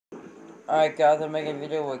Alright guys, I'm making a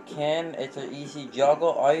video with Ken. It's an easy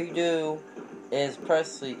juggle. All you do is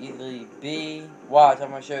press the easily B. Watch,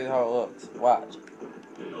 I'm gonna show you how it looks. Watch.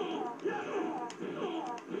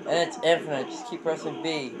 And it's infinite, just keep pressing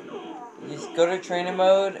B. You just go to training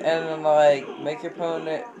mode and then like make your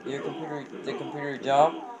opponent, the computer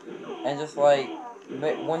jump, and just like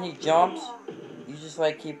when he jumps, you just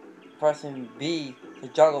like keep pressing B to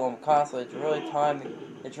juggle him constantly. It's really timing.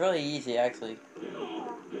 It's really easy actually.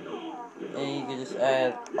 And you can just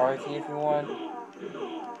add RT if you want.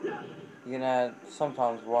 You can add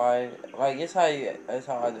sometimes Y. Like it's how I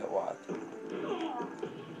do it. Watch.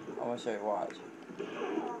 I'm gonna show you. Watch.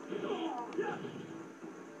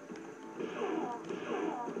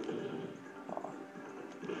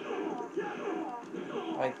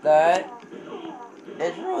 Like that.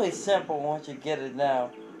 It's really simple once you get it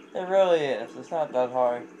now. It really is. It's not that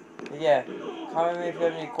hard. But yeah, comment me if you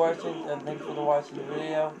have any questions, and thanks for watching the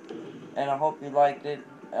video. And I hope you liked it.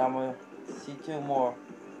 And I'm gonna see 2 more.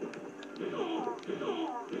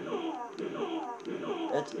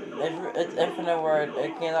 It's infinite where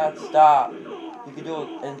it cannot stop. You can do it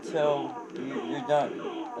until you're done,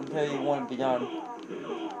 until you want to be done.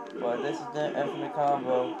 But this is the infinite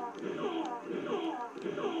combo.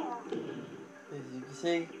 As you can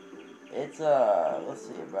see, it's let's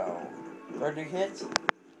see, about 30 hits.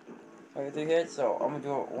 33 hits. So I'm gonna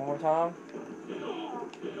do it one more time.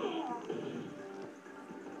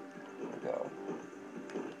 There we go.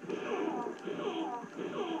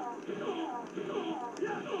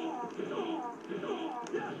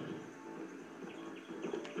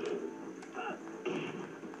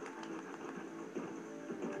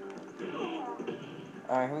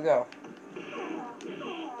 Alright, here we go.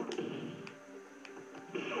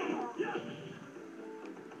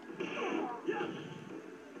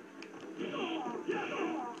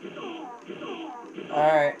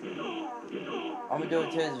 Alright. I'm gonna do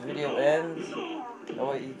it till this video ends. That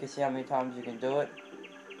way you can see how many times you can do it.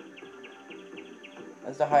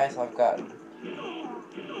 That's the highest I've gotten.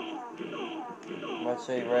 I'm gonna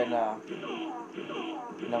show you right now.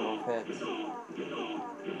 Number of hits.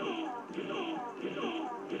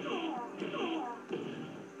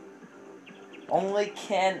 Only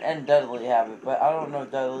Ken and Dudley have it, but I don't know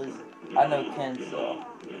Dudley's. I know Ken's though.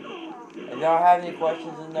 If y'all have any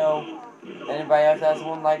questions to know, anybody else has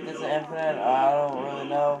one like this in Infinite, I don't really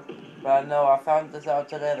know. But I know I found this out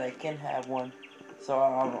today that I can have one. So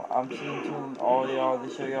I'm seeing to all y'all to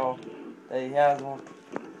show y'all that he has one.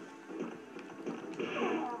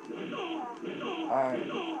 Alright.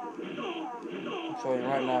 I'll show you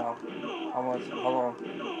right now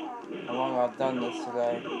how long I've done this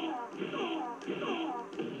today.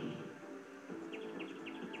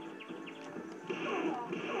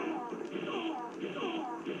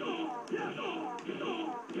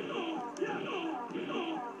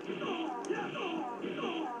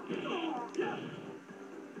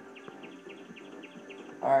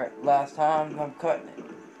 Alright, last time I'm cutting it.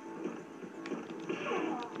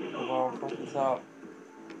 I'll put this up.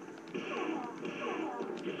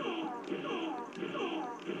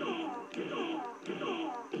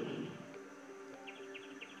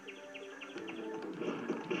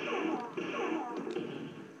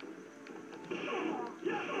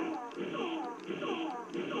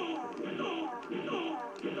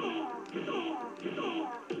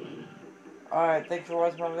 Alright, thanks for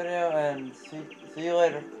watching my video, and see you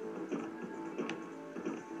later.